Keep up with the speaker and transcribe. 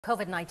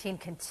COVID-19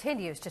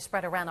 continues to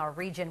spread around our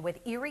region,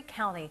 with Erie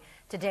County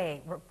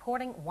today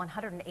reporting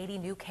 180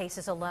 new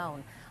cases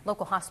alone.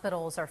 Local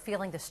hospitals are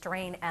feeling the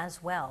strain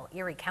as well.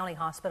 Erie County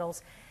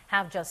hospitals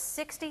have just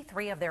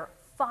 63 of their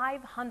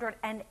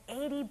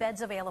 580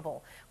 beds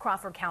available.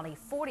 Crawford County,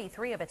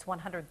 43 of its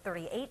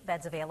 138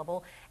 beds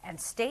available.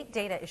 And state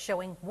data is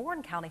showing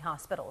Warren County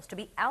hospitals to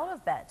be out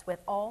of beds,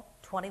 with all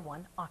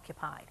 21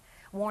 occupied.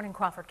 Warren and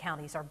Crawford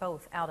counties are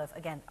both out of,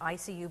 again,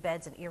 ICU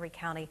beds, and Erie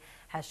County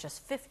has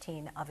just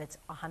 15 of its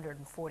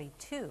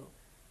 142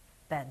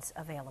 beds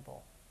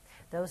available.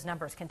 Those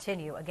numbers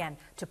continue, again,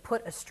 to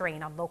put a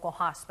strain on local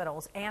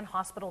hospitals and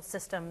hospital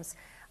systems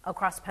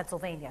across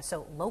Pennsylvania.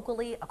 So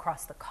locally,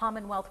 across the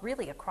Commonwealth,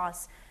 really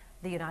across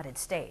the United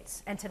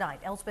States. And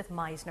tonight, Elsbeth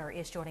Meisner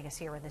is joining us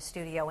here in the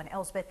studio. And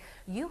Elsbeth,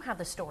 you have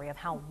the story of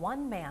how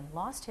one man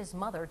lost his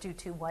mother due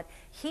to what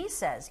he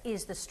says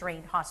is the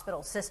strained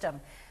hospital system.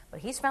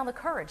 But he's found the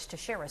courage to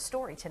share his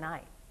story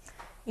tonight.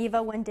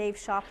 Eva, when Dave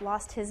Schaap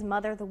lost his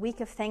mother the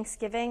week of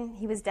Thanksgiving,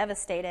 he was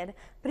devastated,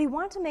 but he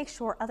wanted to make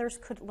sure others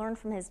could learn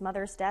from his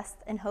mother's death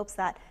in hopes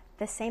that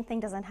the same thing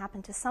doesn't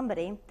happen to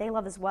somebody they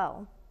love as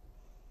well.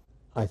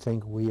 I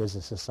think we as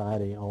a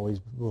society always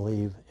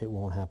believe it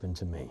won't happen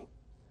to me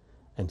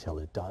until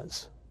it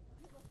does.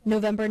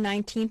 November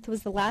 19th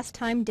was the last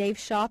time Dave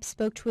Schaap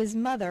spoke to his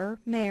mother,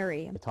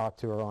 Mary. I talked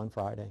to her on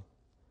Friday.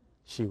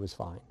 She was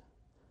fine.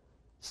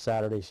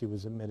 Saturday she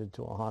was admitted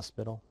to a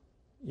hospital,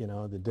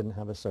 that didn't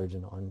have a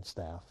surgeon on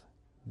staff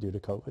due to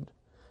COVID.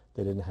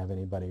 They didn't have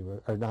anybody,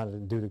 or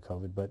not due to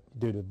COVID, but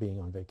due to being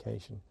on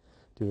vacation.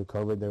 Due to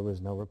COVID, there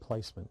was no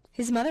replacement.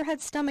 His mother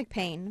had stomach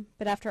pain,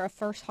 but after a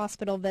first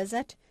hospital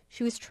visit,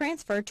 she was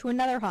transferred to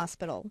another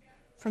hospital.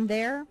 From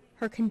there,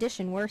 her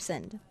condition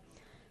worsened.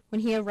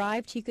 When he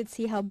arrived, he could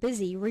see how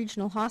busy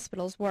regional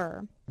hospitals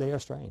were. They are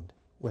strained,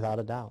 without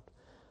a doubt.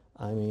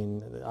 I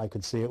mean, I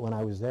could see it when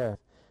I was there.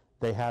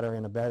 They had her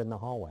in a bed in the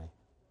hallway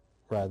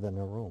rather than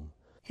a room.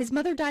 His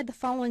mother died the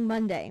following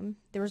Monday,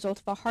 the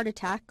result of a heart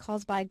attack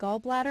caused by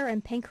gallbladder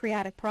and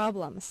pancreatic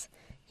problems.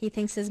 He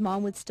thinks his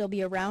mom would still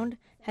be around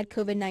had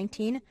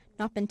COVID-19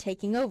 not been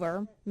taking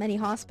over many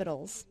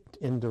hospitals.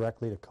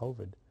 Indirectly to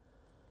COVID,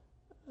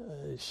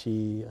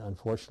 she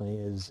unfortunately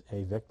is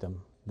a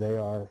victim. They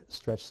are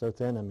stretched so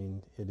thin. I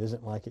mean, it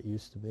isn't like it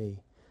used to be,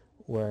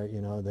 where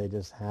they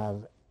just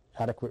have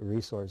adequate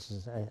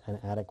resources and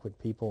adequate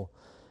people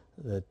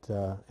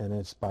that, and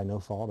it's by no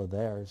fault of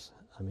theirs.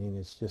 I mean,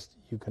 it's just,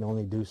 you can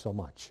only do so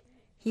much.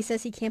 He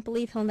says he can't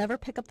believe he'll never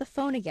pick up the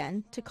phone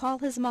again to call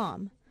his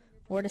mom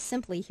or to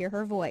simply hear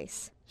her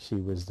voice. She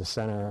was the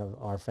center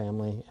of our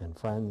family and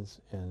friends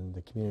and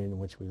the community in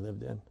which we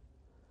lived in.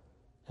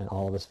 And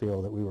all of us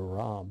feel that we were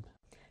robbed.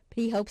 But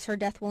he hopes her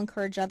death will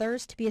encourage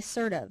others to be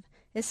assertive,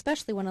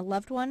 especially when a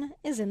loved one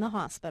is in the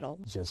hospital.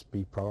 Just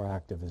be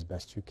proactive as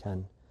best you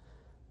can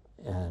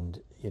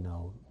and,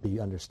 be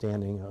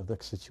understanding of the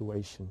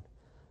situation.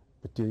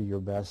 But do your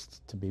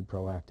best to be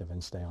proactive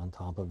and stay on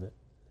top of it.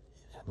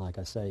 And like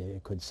I say,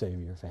 it could save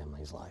your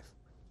family's life.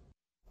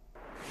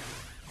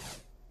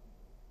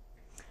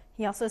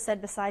 He also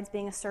said, besides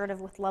being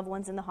assertive with loved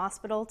ones in the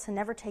hospital, to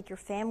never take your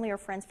family or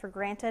friends for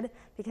granted,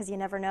 because you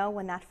never know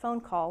when that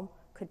phone call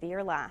could be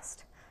your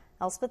last.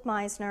 Elsbeth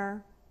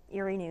Meisner,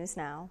 Erie News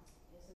Now.